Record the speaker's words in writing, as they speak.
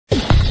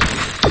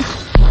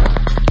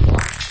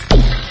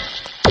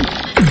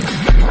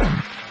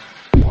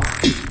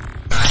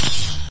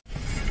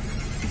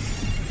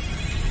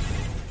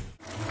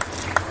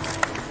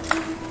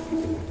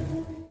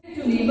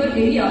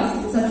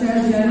areas such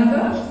as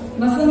Jayanagar,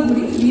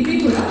 Baswantaguri,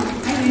 Vivipura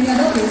and many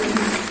other places.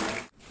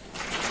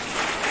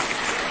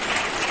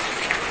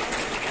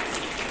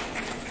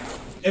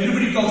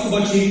 Everybody talks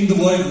about changing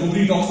the world,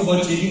 nobody talks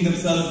about changing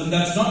themselves, and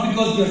that's not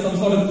because we are some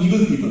sort of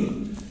evil people.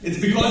 It's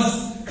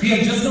because we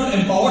have just not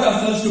empowered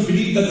ourselves to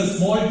believe that the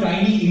small,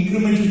 tiny,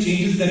 incremental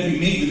changes that we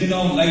make within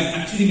our own lives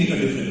actually make a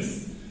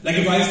difference. Like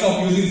if I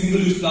stop using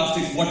single-use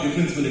plastics, what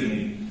difference will it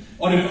make?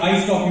 Or if I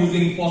stop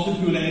using fossil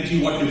fuel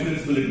energy, what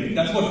difference will it make?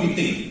 That's what we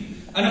think.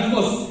 And of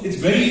course, it's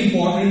very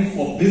important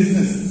for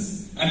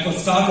businesses and for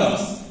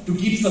startups to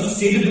keep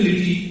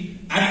sustainability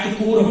at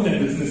the core of their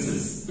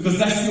businesses, because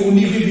that's the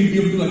only way we'll be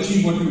able to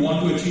achieve what we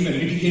want to achieve and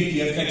mitigate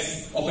the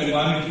effects of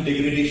environmental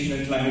degradation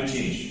and climate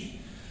change.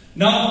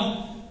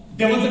 Now,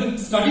 there was a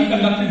study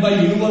conducted by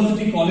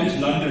University College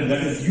London,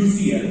 that is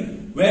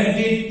UCL, where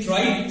they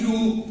tried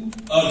to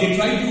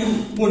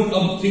put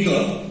a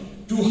figure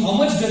to how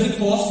much does it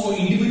cost for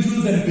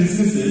individuals and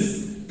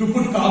businesses to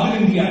put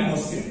carbon in the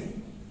atmosphere.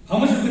 How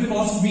much does it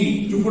cost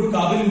me to put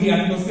carbon in the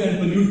atmosphere and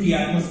pollute the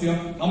atmosphere?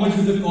 How much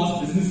does it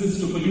cost businesses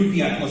to pollute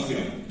the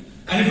atmosphere?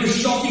 And it was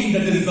shocking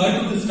that the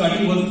result of the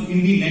study was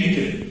in the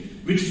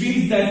negative, which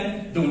means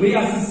that the way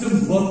our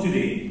systems work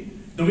today,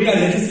 the way our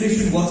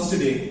legislation works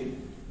today,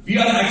 we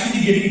are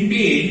actually getting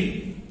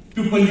paid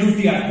to pollute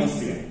the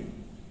atmosphere.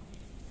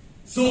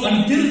 So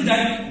until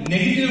that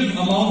negative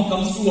amount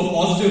comes to a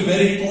positive where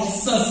it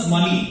costs us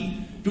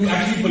money to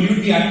actually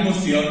pollute the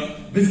atmosphere,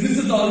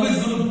 businesses are always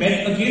going to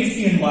bet against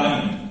the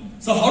environment.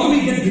 So how do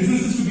we get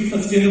businesses to be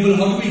sustainable?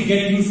 How do we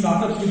get new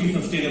startups to be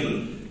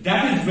sustainable?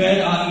 That is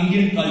where our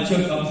Indian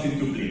culture comes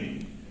into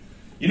play.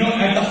 You know,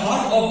 at the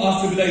heart of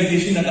our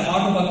civilization, at the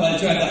heart of our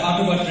culture, at the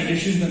heart of our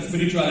traditions and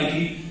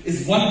spirituality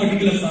is one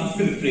particular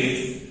Sanskrit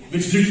phrase,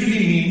 which literally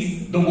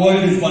means the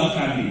world is one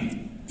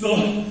family.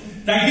 So,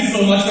 thank you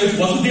so much. So it's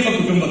Vasudhaiva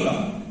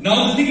Kutumbakam.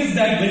 Now the thing is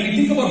that when we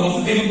think about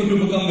Vasudhaiva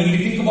Kutumbakam, when we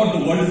think about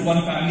the world as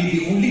one family,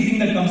 the only thing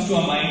that comes to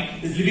our mind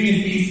is living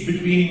in peace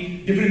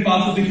between different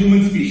parts of the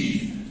human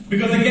species.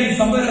 Because again,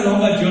 somewhere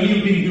along our journey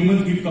of being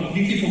humans, we've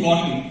completely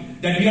forgotten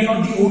that we are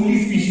not the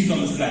only species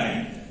on this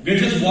planet. We are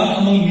just one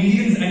among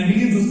millions and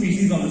millions of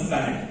species on this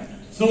planet.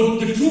 So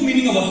the true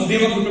meaning of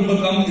Vasudhaiva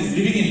Kutumbakam is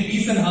living in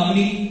peace and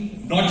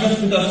harmony, not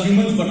just with us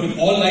humans, but with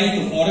all life,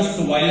 the forest,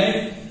 the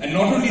wildlife. And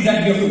not only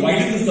that, we have to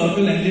widen the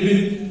circle and live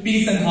in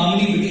peace and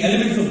harmony with the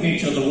elements of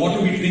nature, the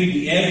water we drink,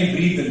 the air we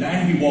breathe, the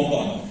land we walk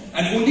on.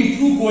 And only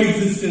true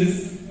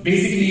coexistence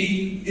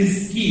basically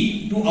is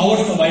key to our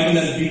survival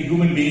as being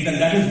human beings, and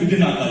that is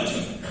within our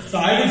culture. So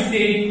I would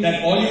say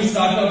that all you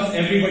startups,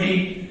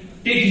 everybody,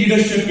 take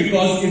leadership,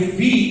 because if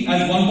we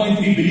as 1.3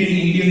 billion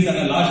Indians and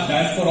a large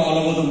diaspora all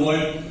over the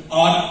world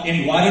are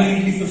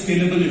environmentally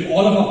sustainable, if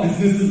all of our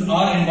businesses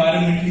are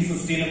environmentally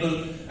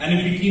sustainable, and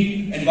if we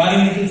keep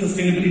environmental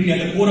sustainability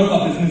at the core of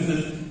our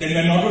businesses, then we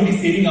are not only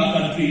saving our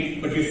country,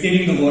 but we are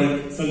saving the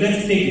world. So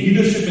let's take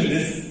leadership in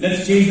this,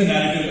 let's change the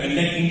narrative and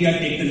let India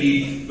take the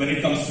lead when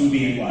it comes to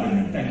the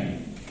environment. Thank you.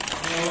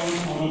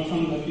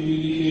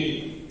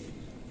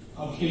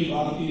 Akhil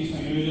Bharatiya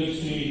संयोजक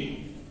श्री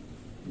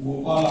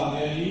गोपाल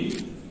आर्य जी,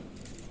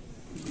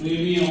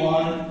 Grammy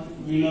award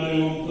winner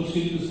एवं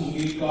प्रसिद्ध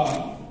संगीतकार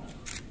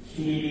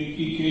Shri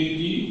Ricky cage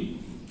जी,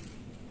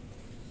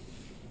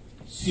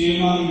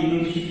 CMR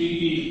university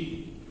की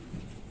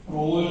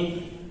provost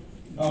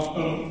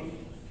doctor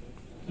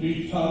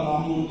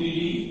Ramamurthy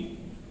जी,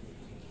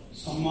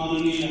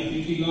 सम्माननीय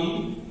अतिथिगण,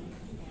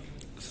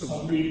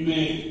 summit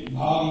में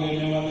भाग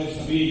लेने वाले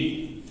सभी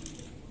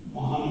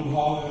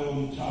महानुभाव एवं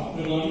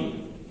छात्रगण,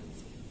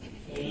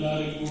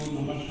 ಎಲ್ಲರಿಗೂ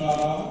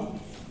ನಮಸ್ಕಾರ.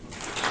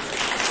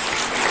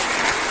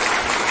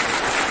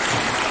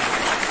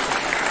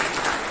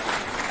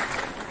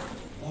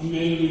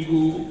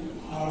 ತಮ್ಮೆಲ್ಲರಿಗೂ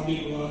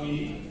ಹಾರ್ದಿಕವಾಗಿ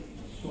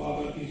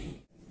ಸ್ವಾಗತಿಸುತ್ತೇನೆ.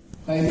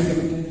 Highly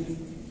committed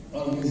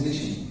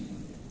organization.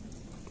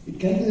 It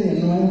can be the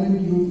Environment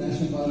Youth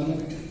National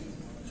Parliament,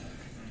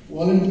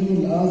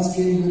 volunteering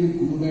large-scale during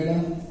Kumbh Mela,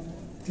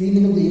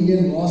 cleaning of the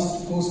Indian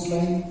vast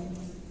coastline,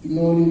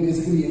 involving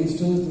basically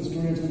youngsters, the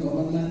students and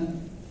government.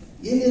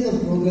 Any other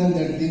program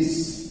that this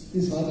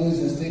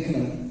organization has taken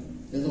up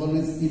has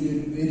always given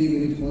very,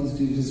 very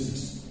positive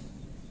results.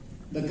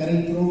 The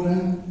current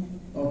program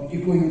of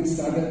Eco Youth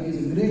Startup is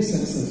a great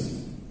success,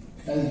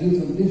 as youth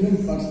from different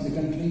parts of the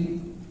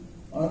country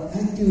are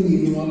actively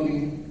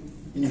involving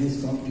in this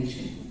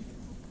competition.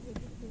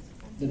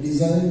 The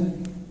desire,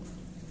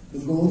 the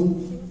goal,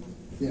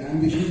 the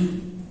ambition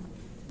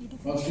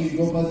of Sri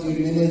Gopalji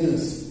and many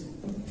others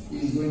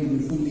is going to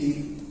be fully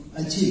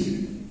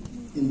achieved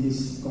in this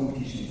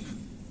competition.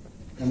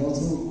 I'm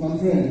also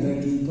confident that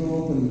it will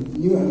open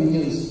new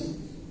avenues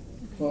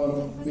for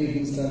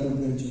making startup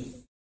ventures.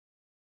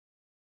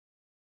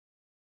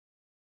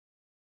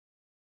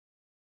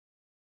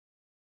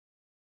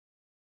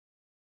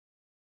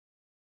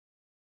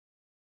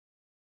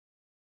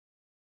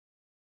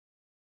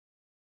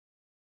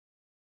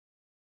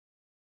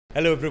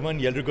 Hello everyone,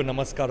 Yelrigu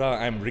Namaskara.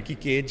 I'm Ricky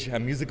Cage.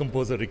 I'm music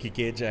composer Ricky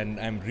Cage, and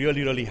I'm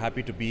really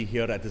happy to be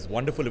here at this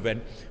wonderful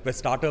event where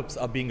startups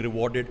are being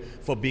rewarded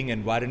for being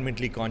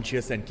environmentally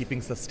conscious and keeping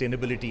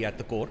sustainability at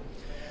the core.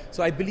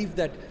 So I believe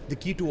that the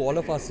key to all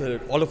of us,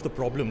 all of the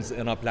problems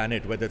in our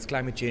planet, whether it's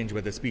climate change,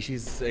 whether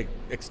species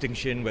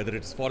extinction, whether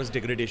it's forest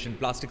degradation,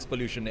 plastics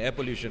pollution, air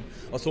pollution,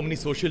 or so many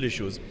social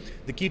issues,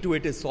 the key to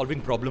it is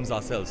solving problems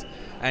ourselves.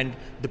 And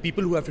the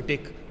people who have to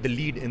take the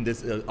lead in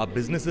this are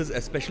businesses,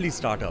 especially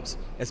startups,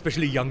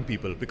 especially young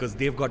people, because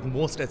they've got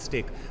most at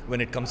stake when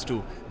it comes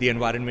to the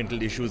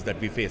environmental issues that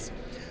we face.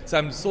 So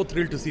I'm so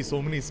thrilled to see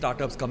so many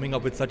startups coming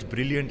up with such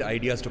brilliant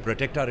ideas to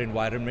protect our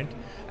environment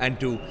and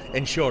to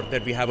ensure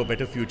that we have a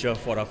better future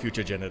for our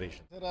future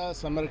generation. ಪರಿಸರ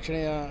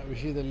ಸಂರಕ್ಷಣೆಯ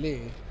ವಿಷಯದಲ್ಲಿ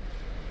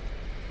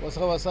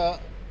ಹೊಸ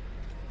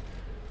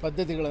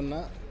ಪದ್ಧತಿಗಳನ್ನು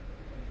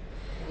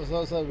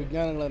ಹೊಸ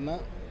ವಿಜ್ಞಾನಗಳನ್ನು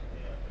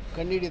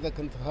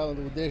ಕಂಡುಹಿಡಿಯತಕ್ಕಂತಹ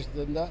ಒಂದು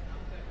ಉದ್ದೇಶದಿಂದ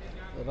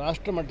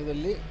ರಾಷ್ಟ್ರ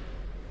ಮಟ್ಟದಲ್ಲಿ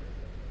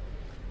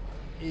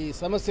ಈ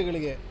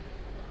ಸಮಸ್ಯೆಗಳಿಗೆ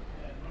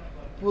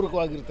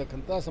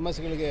ಪೂರಕವಾಗಿರ್ತಕ್ಕಂಥ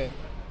ಸಮಸ್ಯೆಗಳಿಗೆ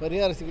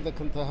ಪರಿಹಾರ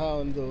ಸಿಗತಕ್ಕಂತಹ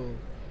ಒಂದು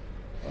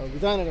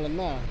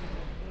ವಿಧಾನಗಳನ್ನು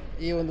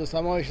ಈ ಒಂದು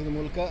ಸಮಾವೇಶದ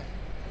ಮೂಲಕ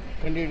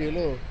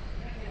ಕಂಡುಹಿಡಿಯಲು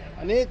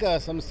ಅನೇಕ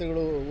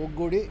ಸಂಸ್ಥೆಗಳು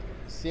ಒಗ್ಗೂಡಿ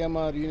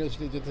CMR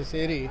ಯೂನಿವರ್ಸಿಟಿ ಜೊತೆ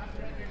ಸೇರಿ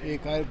ಈ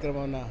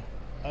ಕಾರ್ಯಕ್ರಮವನ್ನು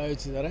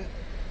ಆಯೋಜಿಸಿದ್ದಾರೆ.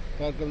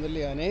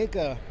 ಕಾರ್ಯಕ್ರಮದಲ್ಲಿ ಅನೇಕ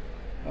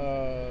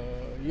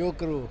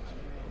ಯುವಕರು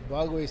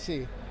ಭಾಗವಹಿಸಿ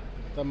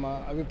ತಮ್ಮ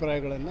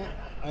ಅಭಿಪ್ರಾಯಗಳನ್ನು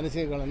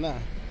ಅನಿಸಿಕೆಗಳನ್ನು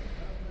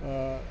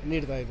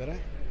ನೀಡ್ತಾ ಇದ್ದಾರೆ.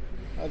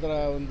 ಅದರ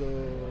ಒಂದು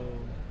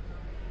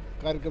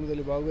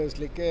ಕಾರ್ಯಕ್ರಮದಲ್ಲಿ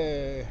ಭಾಗವಹಿಸಲಿಕ್ಕೆ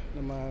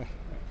ನಮ್ಮ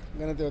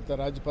ಘನತೆಯುತ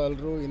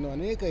ರಾಜ್ಯಪಾಲರು ಇನ್ನು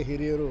ಅನೇಕ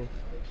ಹಿರಿಯರು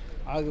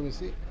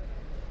ಆಗಮಿಸಿ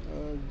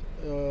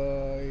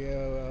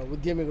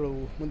ಉದ್ಯಮಿಗಳು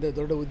ಮುಂದೆ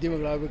ದೊಡ್ಡ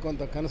ಉದ್ಯಮಿಗಳಾಗಬೇಕು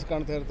ಅಂತ ಕನಸು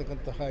ಕಾಣ್ತಾ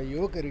ಇರತಕ್ಕಂತಹ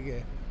ಯುವಕರಿಗೆ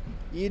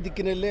ಈ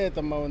ದಿಕ್ಕಿನಲ್ಲೇ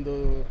ತಮ್ಮ ಒಂದು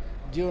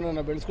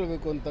ಜೀವನನ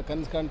ಬೆಳೆಸ್ಕೊಳ್ಬೇಕು ಅಂತ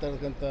ಕನಸು ಕಾಣ್ತಾ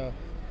ಇರತಕ್ಕಂಥ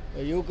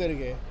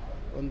ಯುವಕರಿಗೆ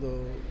ಒಂದು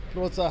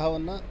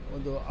ಪ್ರೋತ್ಸಾಹವನ್ನು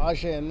ಒಂದು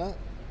ಆಶೆಯನ್ನು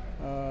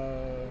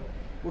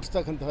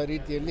ಹುಟ್ಟಿಸ್ತಕ್ಕಂತಹ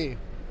ರೀತಿಯಲ್ಲಿ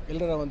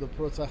ಎಲ್ಲರ ಒಂದು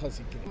ಪ್ರೋತ್ಸಾಹ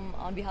ಸಿಕ್ಕಿದೆ.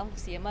 On behalf of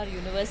CMR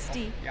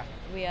University,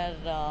 we are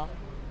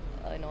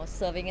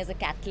serving as a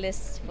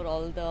catalyst for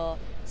all the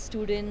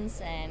students,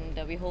 and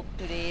we hope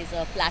today is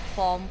a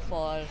platform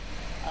for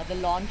the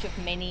launch of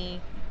many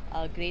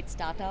great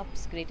startups,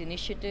 great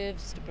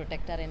initiatives to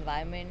protect our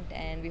environment,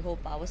 and we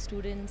hope our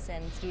students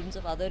and students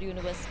of other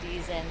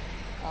universities and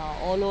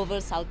all over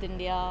South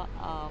India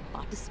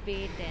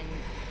participate and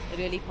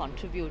really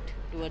contribute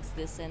towards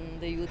this, and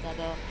the youth are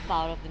the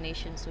power of the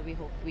nation, so we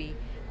hope we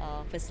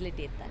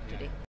facilitate that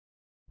today.